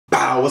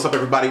Yo, what's up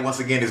everybody? Once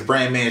again, it's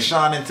BRANDMAN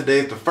Sean, and today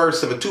is the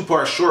first of a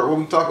two-part short where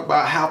we talk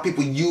about how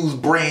people use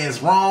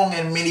brands wrong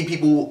and many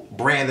people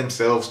brand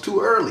themselves too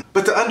early.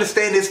 But to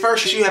understand this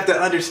first, you have to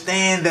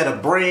understand that a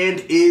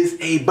brand is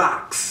a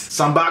box.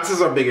 Some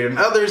boxes are bigger than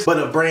others,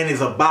 but a brand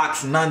is a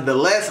box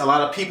nonetheless. A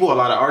lot of people, a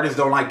lot of artists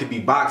don't like to be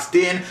boxed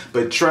in,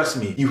 but trust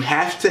me, you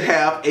have to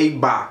have a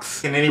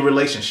box in any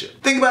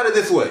relationship. Think about it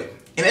this way.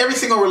 In every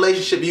single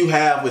relationship you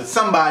have with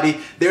somebody,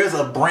 there's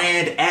a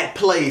brand at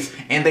place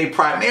and they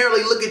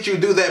primarily look at you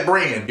through that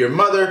brand. Your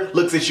mother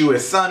looks at you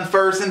as son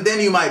first, and then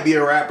you might be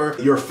a rapper.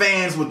 Your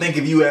fans would think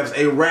of you as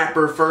a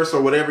rapper first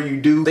or whatever you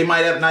do. They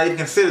might have not even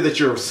considered that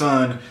you're a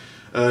son,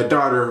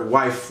 daughter,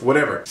 wife,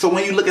 whatever. So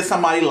when you look at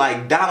somebody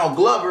like Donald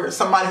Glover,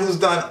 somebody who's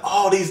done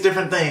all these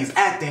different things,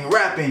 acting,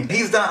 rapping,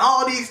 he's done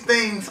all these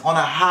things on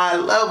a high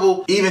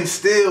level. Even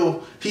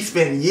still, he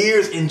spent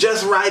years in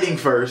just writing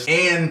first,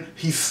 and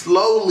he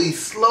slowly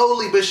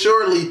but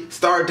surely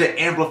started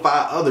to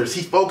amplify others.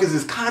 He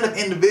focuses kind of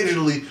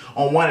individually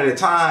on one at a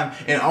time,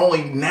 and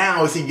only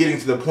now is he getting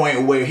to the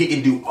point where he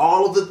can do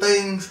all of the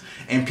things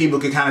and people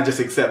can kind of just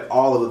accept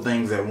all of the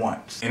things at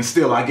once. And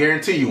still, I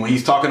guarantee you, when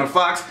he's talking to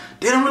Fox,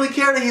 they don't really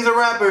care that he's a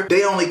rapper.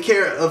 They only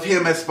care of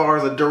him as far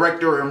as a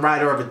director and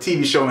writer of a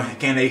TV show, and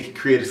can they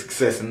create a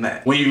success in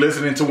that. When you're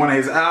listening to one of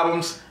his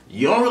albums,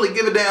 you don't really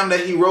give a damn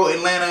that he wrote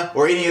Atlanta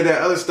or any of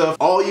that other stuff.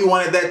 All you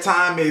want at that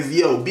time is,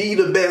 yo, be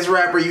the best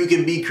rapper you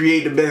can be,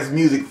 create the best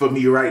music for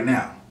me right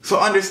now. So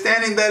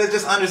understanding that is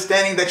just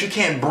understanding that you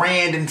can't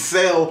brand and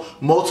sell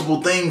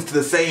multiple things to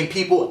the same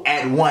people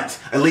at once,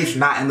 at least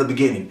not in the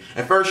beginning.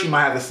 At first you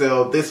might have to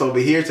sell this over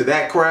here to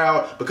that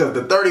crowd, because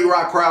the 30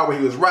 Rock crowd where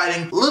he was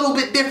writing, a little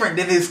bit different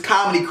than his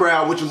comedy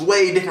crowd, which was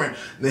way different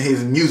than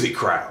his music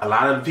crowd. A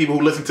lot of the people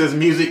who listen to his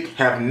music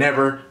have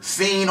never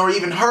seen or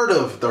even heard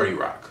of 30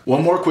 Rock.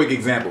 One more quick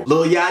example.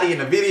 Lil Yachty, in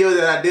the video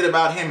that I did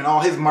about him and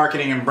all his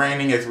marketing and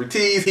branding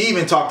expertise, he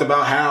even talked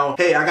about how,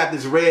 hey, I got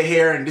this red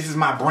hair and this is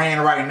my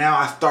brand right now.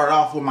 I start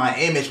off with my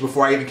image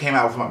before I even came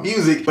out with my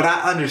music, but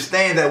I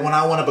understand that when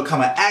I want to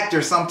become an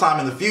actor sometime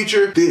in the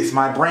future,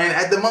 my brand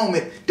at the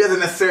moment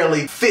doesn't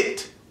necessarily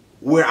fit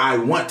where I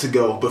want to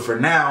go, but for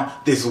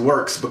now this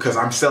works because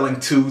I'm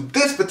selling to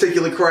this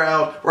particular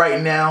crowd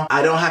right now.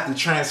 I don't have to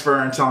transfer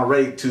until I'm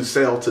ready to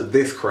sell to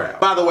this crowd.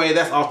 By the way,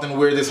 that's often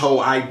where this whole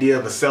idea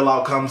of a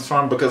sellout comes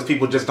from, because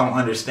people just don't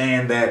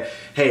understand that,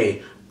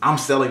 hey, I'm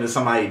selling to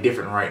somebody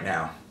different right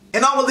now.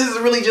 And all of this is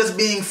really just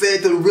being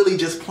said to really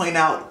just point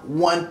out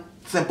one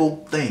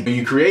simple thing. When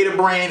you create a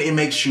brand, it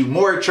makes you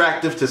more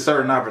attractive to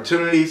certain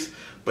opportunities,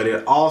 but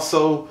it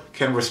also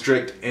can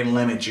restrict and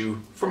limit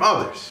you from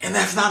others. And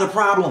that's not a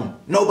problem.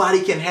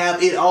 Nobody can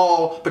have it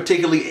all,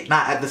 particularly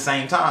not at the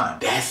same time.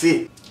 That's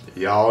it.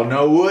 Y'all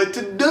know what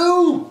to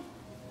do.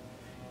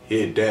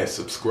 Hit that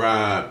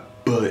subscribe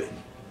button.